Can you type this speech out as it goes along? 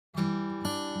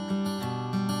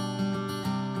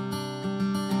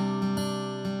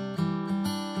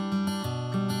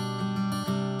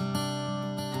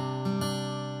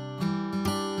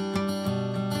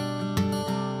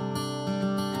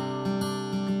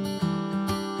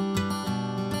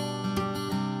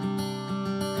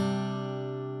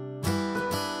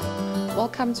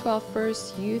Welcome to our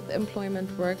first youth employment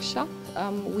workshop.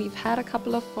 We've had a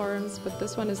couple of forums, but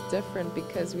this one is different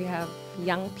because we have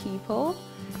young people.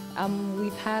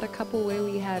 We've had a couple where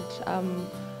we had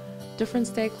different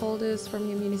stakeholders from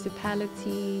your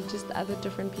municipality, just other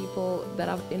different people that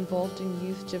are involved in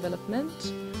youth development.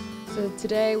 So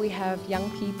today we have young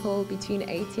people between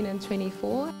 18 and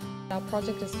 24. Our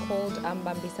project is called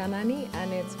Bambisanani,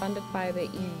 and it's funded by the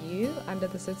EU under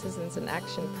the Citizens in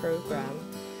Action program.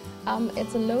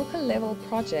 It's a local level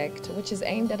project which is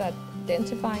aimed at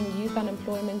identifying youth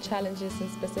unemployment challenges in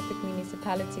specific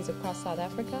municipalities across South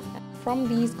Africa. From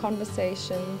these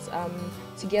conversations,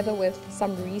 together with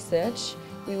some research,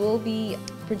 we will be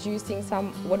producing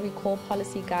some what we call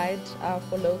policy guide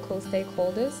for local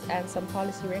stakeholders and some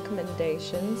policy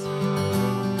recommendations.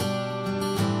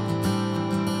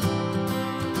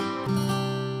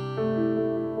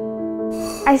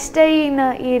 I stay in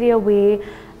an area where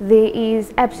there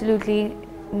is absolutely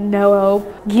no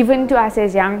hope given to us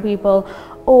as young people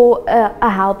or a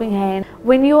helping hand.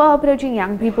 When you are approaching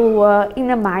young people who are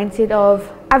in a mindset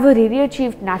of, I've already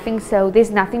achieved nothing, so there's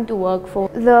nothing to work for.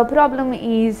 The problem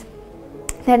is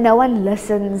that no one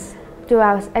listens to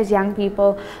us as young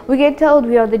people. We get told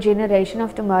we are the generation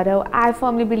of tomorrow. I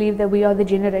firmly believe that we are the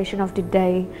generation of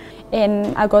today.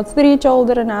 And I got 3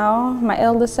 children now. My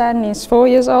eldest son is 4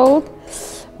 years old.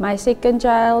 My second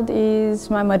child is,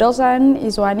 my middle son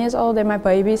is 1 year old, and my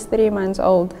baby is 3 months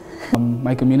old.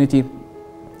 My community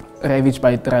ravaged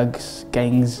by drugs,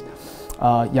 gangs,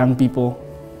 young people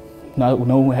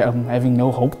having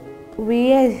no hope.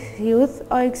 We as youth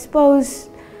are exposed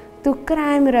to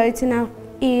crime rates in our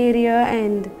area,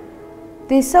 and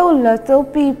there's so little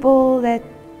people that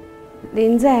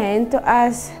lends a hand to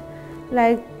us.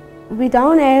 Like, we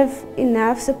don't have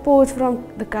enough support from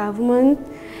the government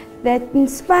that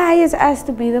inspires us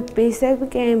to be the best that we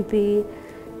can be,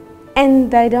 and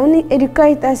they don't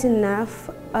educate us enough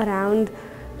around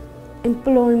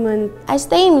employment. I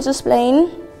stay in Mrs. Plain.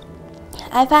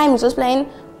 I find Mrs. Plain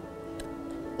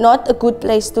not a good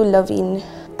place to live in.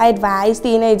 I advise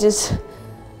teenagers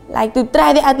like to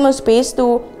try their utmost best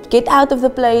to get out of the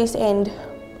place and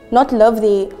not live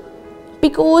there,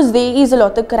 because there is a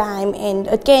lot of crime and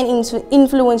it can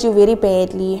influence you very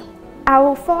badly.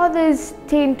 Our fathers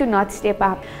tend to not step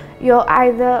up. You're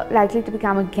either likely to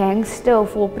become a gangster or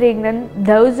fall pregnant.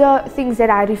 Those are things that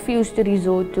I refuse to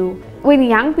resort to. When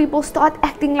young people start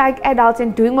acting like adults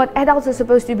and doing what adults are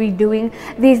supposed to be doing,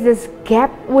 there's this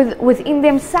gap within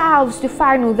themselves to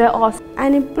find who they are.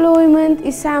 Unemployment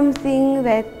is something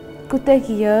that could take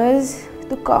years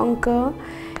to conquer,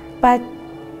 but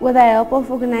with the help of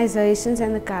organizations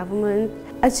and the government,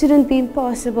 it shouldn't be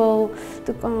impossible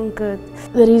to conquer.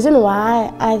 The reason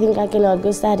why I think I cannot go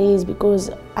study is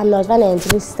because I'm not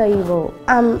financially stable.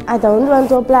 I don't want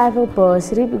to apply for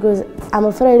bursary because I'm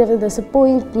afraid of the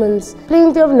disappointments.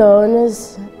 Plenty of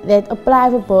learners that apply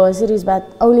for bursaries,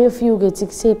 but only a few gets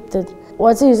accepted.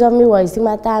 What's the use of me wasting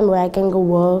my time where I can go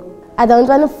work? I don't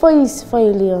want to face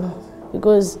failure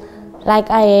because like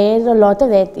I had a lot of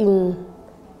that in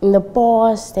the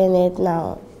past and that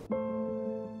now.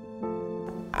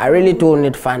 I really do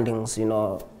need fundings,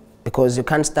 because you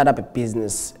can't start up a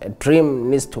business. A dream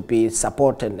needs to be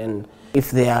supported, and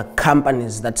if there are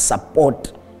companies that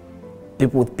support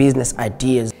people with business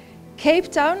ideas.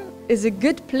 Cape Town is a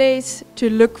good place to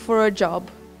look for a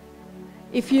job.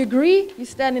 If you agree, you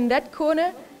stand in that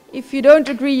corner. If you don't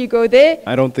agree, you go there.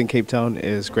 I don't think Cape Town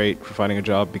is great for finding a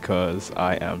job because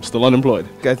I am still unemployed.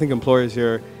 I think employers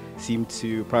here seem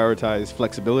to prioritize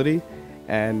flexibility.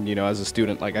 And as a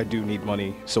student, I do need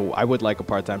money, so I would like a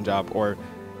part-time job or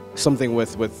something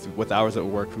with hours that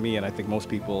would work for me. And I think most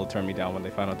people turn me down when they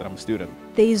find out that I'm a student.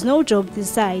 There is no job this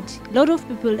side. A lot of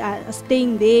people are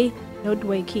staying there, not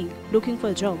working, looking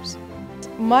for jobs.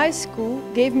 My school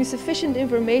gave me sufficient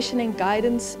information and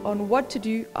guidance on what to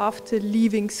do after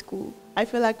leaving school. I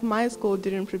feel like my school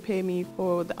didn't prepare me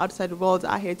for the outside world.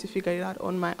 I had to figure it out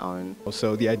on my own.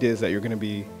 So the idea is that you're going to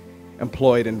be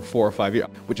employed in 4 or 5 years,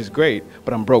 which is great,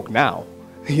 but I'm broke now,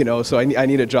 so I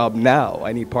need a job now.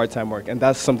 I need part-time work, and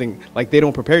that's something they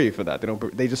don't prepare you for that.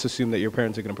 They just assume that your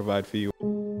parents are going to provide for you.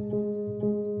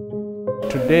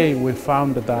 Today we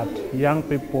found that young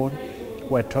people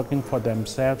were talking for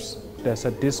themselves. There's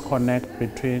a disconnect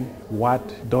between what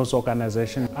those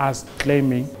organizations are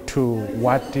claiming to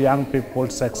what young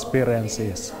people's experience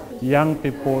is. Young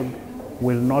people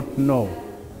will not know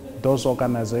those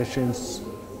organizations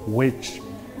which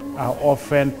are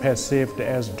often perceived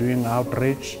as doing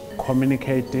outreach,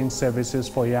 communicating services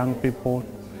for young people,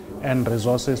 and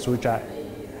resources which are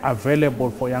available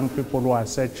for young people who are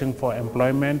searching for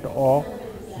employment or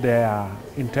they are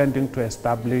intending to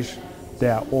establish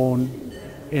their own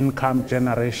income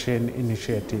generation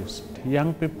initiatives.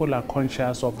 Young people are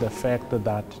conscious of the fact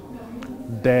that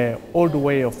the old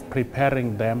way of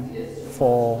preparing them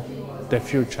for the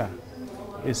future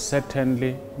is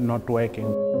certainly not working.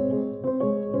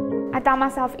 I tell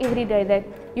myself every day that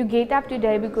you get up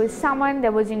today because someone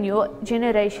that was in your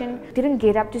generation didn't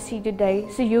get up to see today,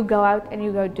 so you go out and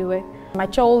you go do it. My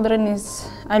children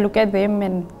I look at them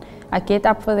and I get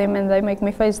up for them and they make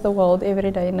me face the world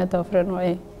every day in a different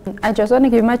way. I just want to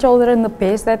give my children the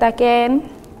best that I can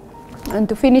and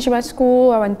to finish my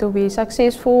school. I want to be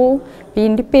successful, be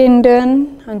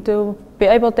independent and to be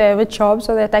able to have a job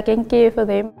so that I can care for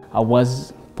them. I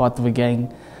was part of a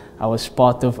gang. I was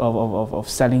part of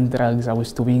selling drugs. I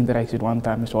was doing drugs at one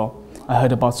time as well. I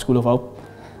heard about School of Hope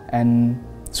and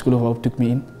School of Hope took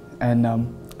me in, and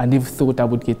I never thought I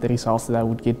would get the results that I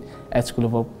would get at School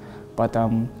of Hope. But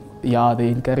yeah, they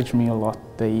encouraged me a lot.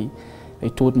 They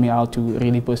taught me how to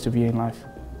really persevere in life.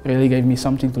 Really gave me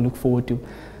something to look forward to,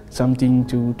 something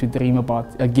to dream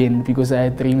about again, because I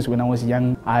had dreams when I was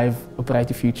young. I have a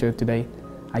brighter future today.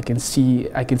 I can see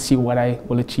what I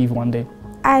will achieve one day.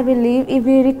 I believe if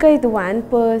you recruit one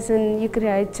person, you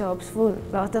create jobs for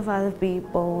a lot of other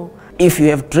people. If you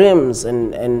have dreams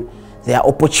and there are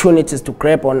opportunities to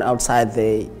grab on outside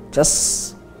there,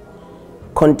 just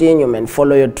continue and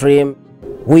follow your dream.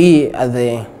 We are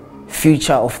the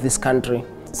future of this country.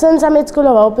 Since I'm at School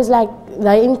of Hope, it's like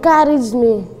they encouraged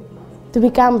me to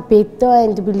become better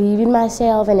and to believe in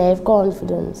myself and have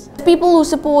confidence. People who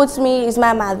support me is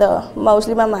my mother,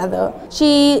 mostly my mother.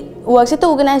 She works at the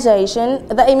organization,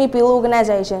 the Amy Peel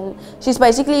organization. She's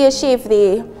basically a chef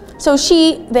there. So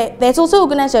that's also an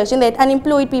organization that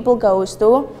unemployed people goes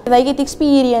to. They get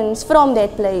experience from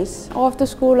that place. After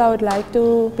school, I would like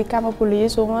to become a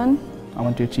policewoman. I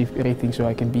want to achieve great things so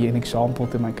I can be an example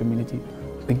to my community.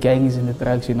 The gangs and the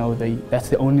drugs, you know, that's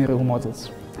the only role models.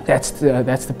 That's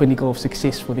the pinnacle of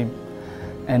success for them.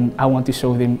 And I want to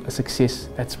show them a success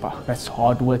that's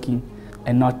hardworking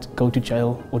and not go to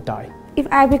jail or die. If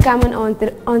I become an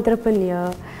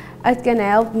entrepreneur, it can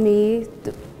help me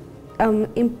to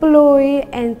employ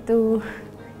and to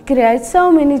create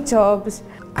so many jobs.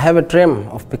 I have a dream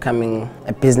of becoming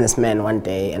a businessman one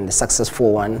day, and a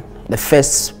successful one. The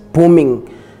first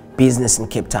booming business in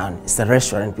Cape Town is the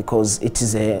restaurant, because it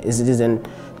is a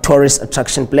tourist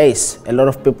attraction place. A lot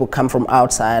of people come from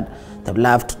outside. They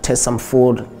love to taste some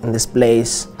food in this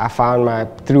place. I found my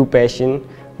true passion,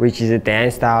 which is a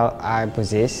dance style I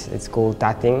possess. It's called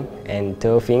tatting and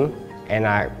turfing, and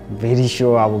I'm very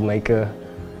sure I will make a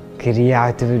career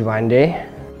out of it one day.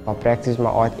 I practice my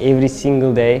art every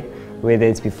single day, whether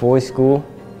it's before school,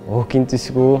 walking to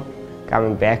school,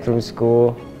 coming back from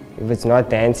school. If it's not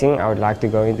dancing, I would like to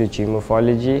go into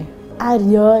geomorphology. I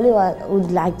really would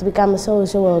like to become a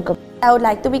social worker. I would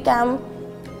like to become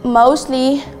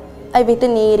mostly a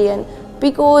veterinarian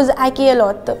because I care a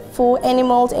lot for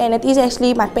animals and it is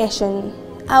actually my passion.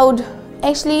 I would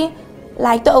actually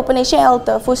like to open a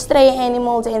shelter for stray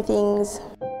animals and things.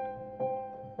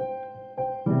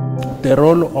 The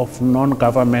role of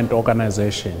non-government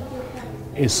organization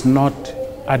is not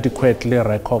adequately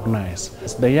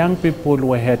recognized. The young people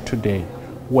we had today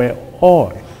were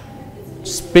all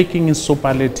speaking in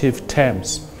superlative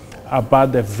terms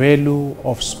about the value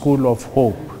of School of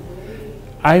Hope.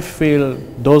 I feel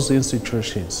those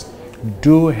institutions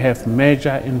do have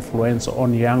major influence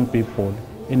on young people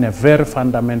in a very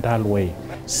fundamental way.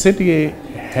 CDE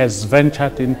has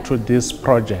ventured into this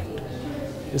project.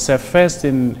 It's a first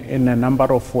in a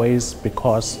number of ways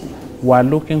because we are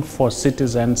looking for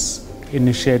citizens'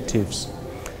 initiatives,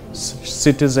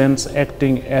 citizens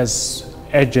acting as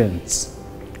agents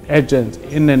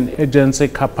in an agency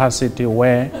capacity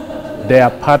where they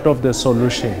are part of the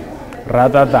solution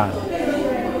rather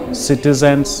than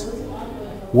citizens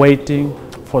waiting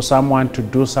for someone to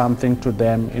do something to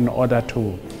them in order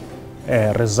to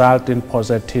result in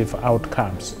positive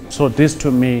outcomes. So this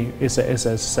to me is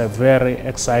a very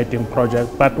exciting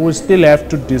project, but we still have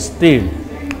to distill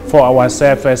for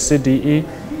ourselves as CDE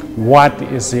what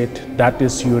is it that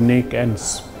is unique and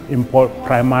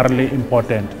primarily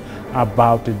important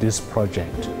about this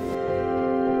project.